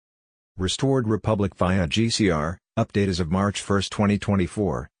Restored Republic via GCR, update as of March 1,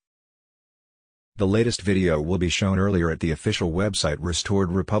 2024. The latest video will be shown earlier at the official website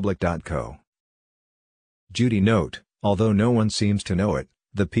restoredrepublic.co. Judy note, although no one seems to know it,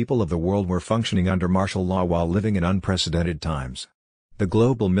 the people of the world were functioning under martial law while living in unprecedented times. The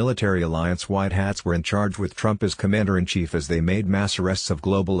global military alliance White Hats were in charge with Trump as commander-in-chief as they made mass arrests of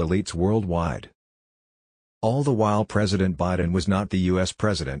global elites worldwide. All the while President Biden was not the U.S.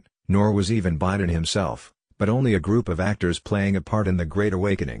 president, nor was even Biden himself, but only a group of actors playing a part in the Great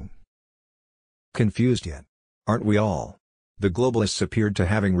Awakening. Confused yet? Aren't we all? The globalists appeared to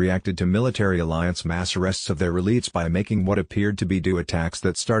having reacted to military alliance mass arrests of their elites by making what appeared to be due attacks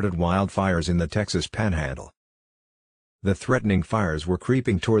that started wildfires in the Texas Panhandle. The threatening fires were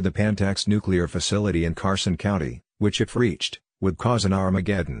creeping toward the Pantex nuclear facility in Carson County, which if reached, would cause an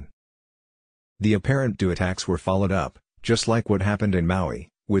Armageddon. The apparent due attacks were followed up, just like what happened in Maui,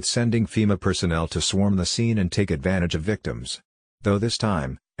 with sending FEMA personnel to swarm the scene and take advantage of victims. Though this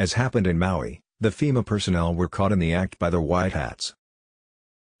time, as happened in Maui, the FEMA personnel were caught in the act by the White Hats.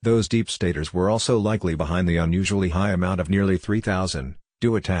 Those deep staters were also likely behind the unusually high amount of nearly 3,000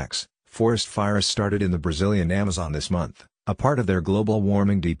 due attacks. Forest fires started in the Brazilian Amazon this month, a part of their global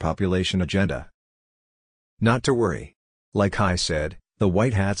warming depopulation agenda. Not to worry. Like I said, the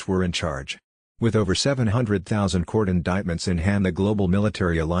White Hats were in charge. With over 700,000 court indictments in hand, the global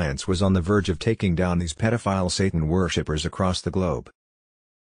military alliance was on the verge of taking down these pedophile Satan worshippers across the globe.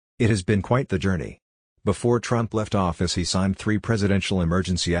 It has been quite the journey. Before Trump left office, he signed 3 Presidential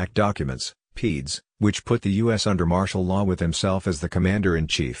Emergency Act documents, PEDs, which put the U.S. under martial law with himself as the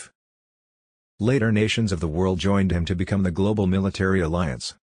commander-in-chief. Later nations of the world joined him to become the Global Military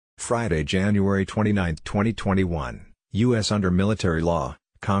Alliance. Friday, January 29, 2021, U.S. under military law,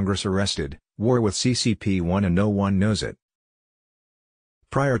 Congress arrested, war with CCP1 and no one knows it.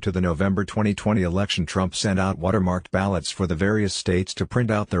 Prior to the November 2020 election, Trump sent out watermarked ballots for the various states to print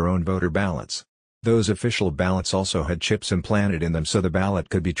out their own voter ballots. Those official ballots also had chips implanted in them so the ballot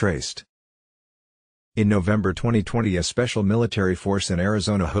could be traced. In November 2020, a special military force in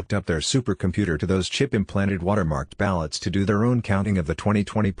Arizona hooked up their supercomputer to those chip-implanted watermarked ballots to do their own counting of the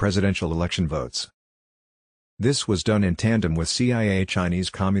 2020 presidential election votes. This was done in tandem with CIA Chinese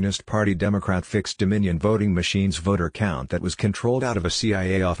Communist Party Democrat Fixed Dominion voting machines voter count that was controlled out of a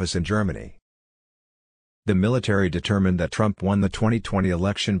CIA office in Germany. The military determined that Trump won the 2020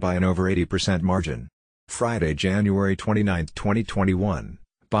 election by an over 80% margin. Friday, January 29, 2021,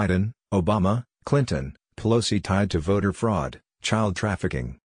 Biden, Obama, Clinton, Pelosi tied to voter fraud, child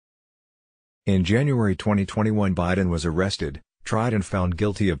trafficking. In January 2021, Biden was arrested, tried and found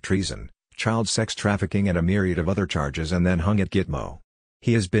guilty of treason, child sex trafficking and a myriad of other charges and then hung at Gitmo.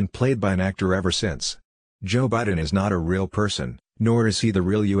 He has been played by an actor ever since. Joe Biden is not a real person, nor is he the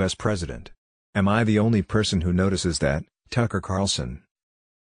real U.S. president. Am I the only person who notices that? Tucker Carlson.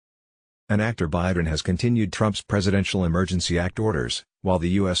 An actor. Biden has continued Trump's Presidential Emergency Act orders, while the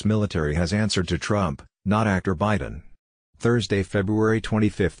U.S. military has answered to Trump, not actor Biden. Thursday, February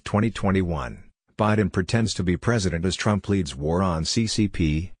 25, 2021, Biden pretends to be president as Trump leads war on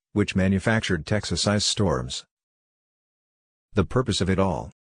CCP, which manufactured Texas ice storms. The purpose of it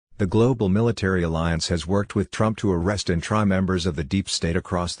all. The global military alliance has worked with Trump to arrest and try members of the deep state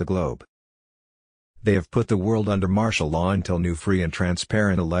across the globe. They have put the world under martial law until new free and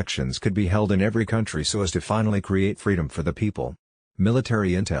transparent elections could be held in every country so as to finally create freedom for the people.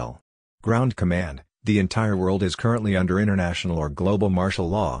 Military intel. Ground command. The entire world is currently under international or global martial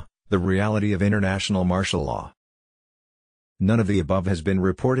law, the reality of international martial law. None of the above has been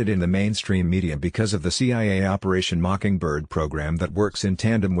reported in the mainstream media because of the CIA Operation Mockingbird program that works in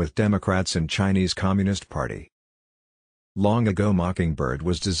tandem with Democrats and Chinese Communist Party. Long ago, Mockingbird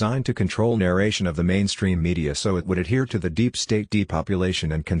was designed to control narration of the mainstream media so it would adhere to the deep state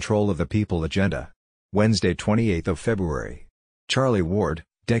depopulation and control of the people agenda. Wednesday, 28 February. Charlie Ward,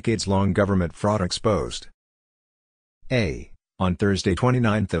 decades-long government fraud exposed. On Thursday,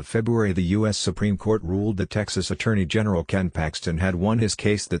 29 February, the U.S. Supreme Court ruled that Texas Attorney General Ken Paxton had won his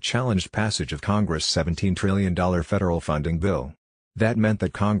case that challenged passage of Congress' $17 trillion federal funding bill. That meant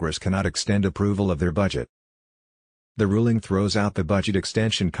that Congress cannot extend approval of their budget. The ruling throws out the budget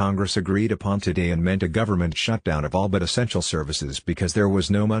extension Congress agreed upon today and meant a government shutdown of all but essential services because there was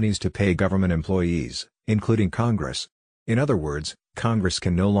no monies to pay government employees, including Congress. In other words, Congress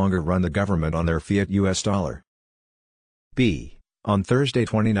can no longer run the government on their fiat U.S. dollar. On Thursday,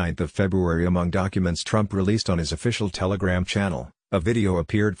 29 February, among documents Trump released on his official Telegram channel, a video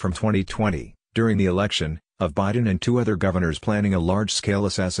appeared from 2020, during the election, of Biden and 2 other governors planning a large-scale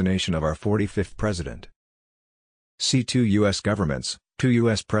assassination of our 45th president. See 2 U.S. governments, 2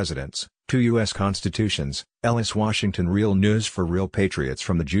 U.S. Presidents, 2 U.S. Constitutions, Ellis Washington Real News for Real Patriots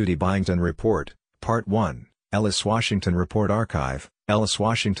from the Judy Byington Report, Part 1, Ellis Washington Report Archive, Ellis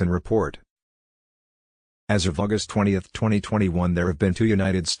Washington Report. As of August 20, 2021 there have been 2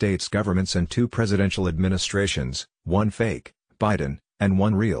 United States governments and 2 presidential administrations, 1 fake, Biden, and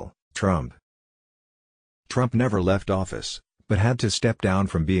 1 real, Trump. Trump never left office, but had to step down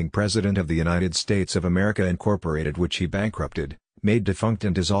from being President of the United States of America Incorporated, which he bankrupted, made defunct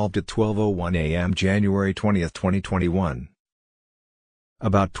and dissolved at 12:01 a.m. January 20, 2021.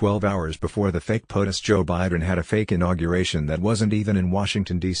 About 12 hours before the fake POTUS, Joe Biden had a fake inauguration that wasn't even in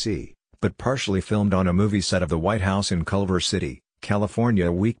Washington, D.C., but partially filmed on a movie set of the White House in Culver City, California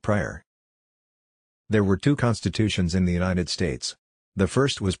a week prior. There were 2 constitutions in the United States. The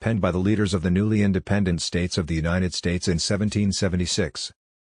first was penned by the leaders of the newly independent states of the United States in 1776.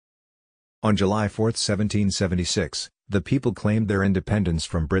 On July 4, 1776, the people claimed their independence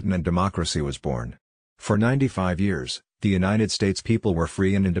from Britain and democracy was born. For 95 years, the United States people were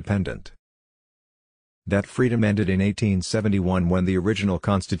free and independent. That freedom ended in 1871 when the original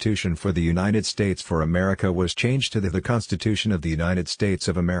Constitution for the United States for America was changed to the Constitution of the United States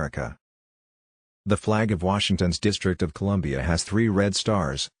of America. The flag of Washington's District of Columbia has 3 red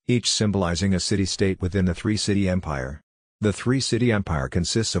stars, each symbolizing a city-state within the 3-city empire. The 3-city empire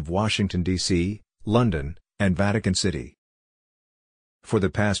consists of Washington, D.C., London, and Vatican City. For the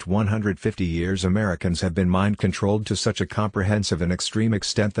past 150 years Americans have been mind-controlled to such a comprehensive and extreme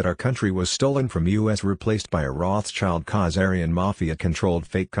extent that our country was stolen from U.S. replaced by a Rothschild-Khazarian mafia-controlled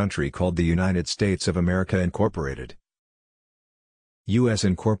fake country called the United States of America Incorporated. U.S.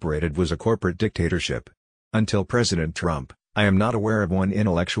 Incorporated was a corporate dictatorship. Until President Trump, I am not aware of one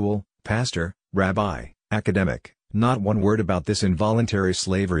intellectual, pastor, rabbi, academic, not one word about this involuntary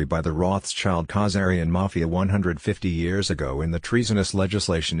slavery by the Rothschild-Khazarian Mafia 150 years ago in the treasonous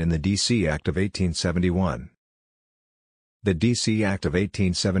legislation in the D.C. Act of 1871. The D.C. Act of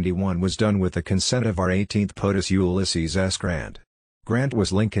 1871 was done with the consent of our 18th POTUS Ulysses S. Grant. Grant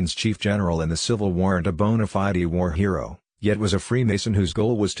was Lincoln's chief general in the Civil War and a bona fide war hero, yet was a Freemason whose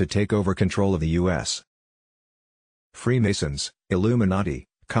goal was to take over control of the U.S. Freemasons, Illuminati,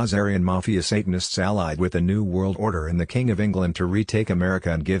 Khazarian Mafia Satanists allied with the New World Order and the King of England to retake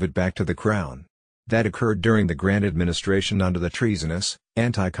America and give it back to the Crown. That occurred during the Grant administration under the treasonous,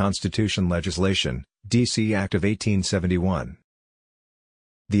 anti-constitution legislation, D.C. Act of 1871.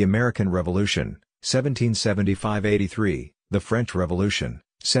 The American Revolution, 1775–83, the French Revolution,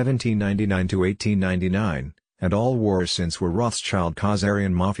 1799–1899, and all wars since were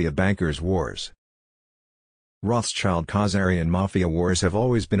Rothschild-Khazarian Mafia bankers' wars. Rothschild-Khazarian Mafia wars have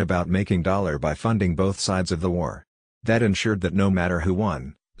always been about making dollar by funding both sides of the war. That ensured that no matter who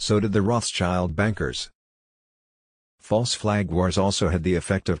won, so did the Rothschild bankers. False flag wars also had the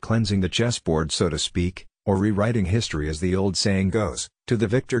effect of cleansing the chessboard, so to speak, or rewriting history as the old saying goes, to the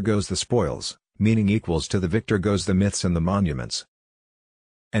victor goes the spoils, meaning equals to the victor goes the myths and the monuments.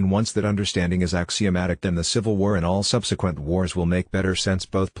 And once that understanding is axiomatic, then the Civil War and all subsequent wars will make better sense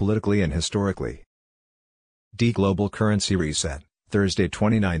both politically and historically. Global Currency Reset, Thursday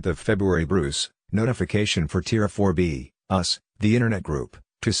 29th of February. Bruce, notification for Tier 4B, us, the Internet Group,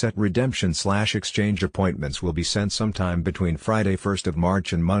 to set redemption/exchange appointments will be sent sometime between Friday 1st of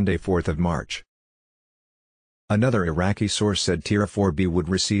March and Monday 4th of March. Another Iraqi source said Tier 4B would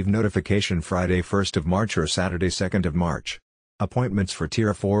receive notification Friday 1st of March or Saturday 2nd of March. Appointments for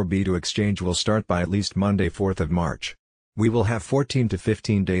Tier 4B to exchange will start by at least Monday 4th of March. We will have 14 to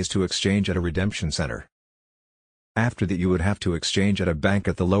 15 days to exchange at a redemption center. After that you would have to exchange at a bank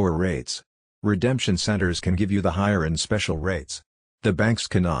at the lower rates. Redemption centers can give you the higher and special rates. The banks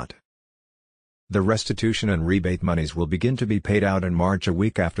cannot. The restitution and rebate monies will begin to be paid out in March, a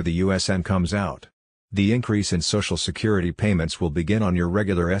week after the USN comes out. The increase in Social Security payments will begin on your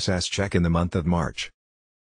regular SS check in the month of March.